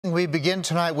We begin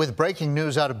tonight with breaking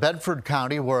news out of Bedford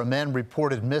County, where a man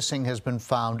reported missing has been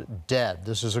found dead.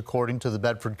 This is according to the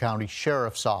Bedford County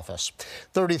Sheriff's Office.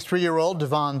 33-year-old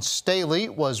Devon Staley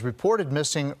was reported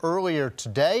missing earlier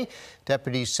today.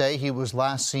 Deputies say he was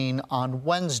last seen on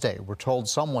Wednesday. We're told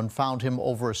someone found him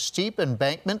over a steep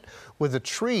embankment with a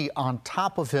tree on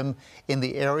top of him in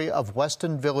the area of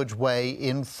Weston Village Way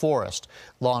in Forest.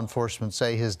 Law enforcement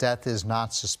say his death is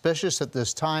not suspicious at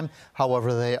this time.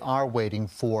 However, they are waiting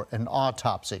for an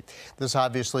autopsy. This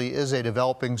obviously is a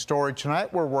developing story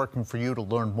tonight. We're working for you to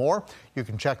learn more. You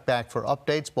can check back for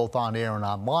updates both on air and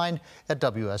online at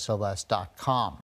WSLS.com.